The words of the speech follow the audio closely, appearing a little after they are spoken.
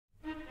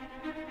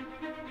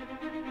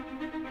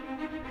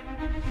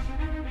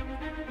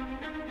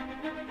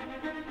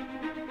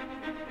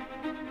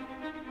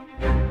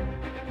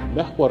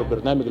محور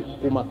برنامج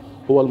الحكومة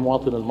هو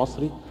المواطن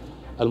المصري،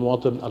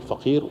 المواطن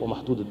الفقير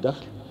ومحدود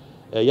الدخل.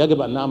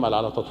 يجب أن نعمل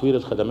على تطوير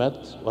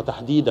الخدمات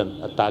وتحديدا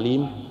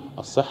التعليم،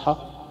 الصحة،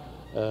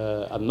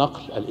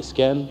 النقل،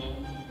 الإسكان،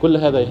 كل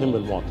هذا يهم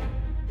المواطن.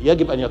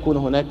 يجب أن يكون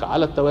هناك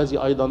على التوازي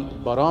أيضا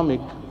برامج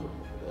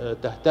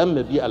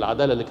تهتم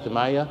بالعدالة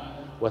الاجتماعية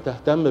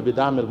وتهتم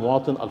بدعم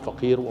المواطن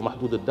الفقير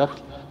ومحدود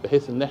الدخل،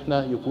 بحيث أن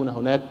احنا يكون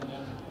هناك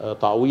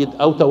تعويض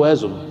أو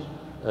توازن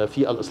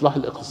في الإصلاح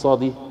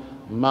الاقتصادي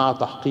مع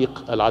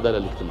تحقيق العدالة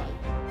الاجتماعية.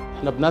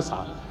 احنا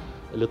بنسعى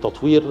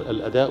لتطوير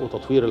الأداء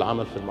وتطوير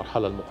العمل في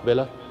المرحلة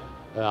المقبلة.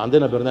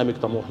 عندنا برنامج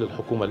طموح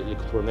للحكومة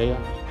الإلكترونية.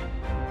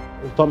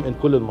 أطمئن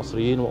كل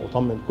المصريين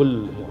وأطمئن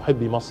كل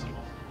محبي مصر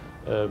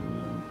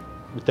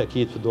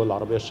بالتأكيد في الدول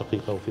العربية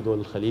الشقيقة وفي دول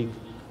الخليج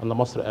أن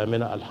مصر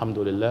آمنة الحمد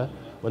لله،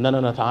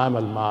 وأننا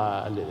نتعامل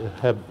مع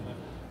الإرهاب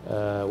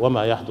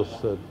وما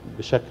يحدث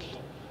بشكل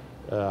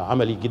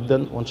عملي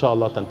جدا، وإن شاء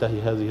الله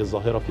تنتهي هذه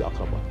الظاهرة في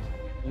أقرب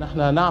وقت.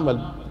 نحن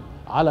نعمل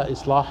على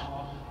إصلاح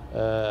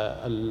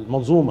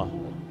المنظومة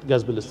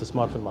جذب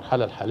الاستثمار في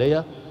المرحلة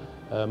الحالية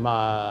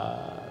مع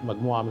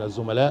مجموعة من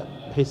الزملاء،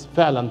 بحيث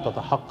فعلا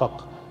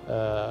تتحقق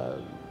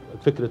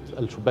فكرة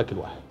الشباك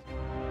الواحد.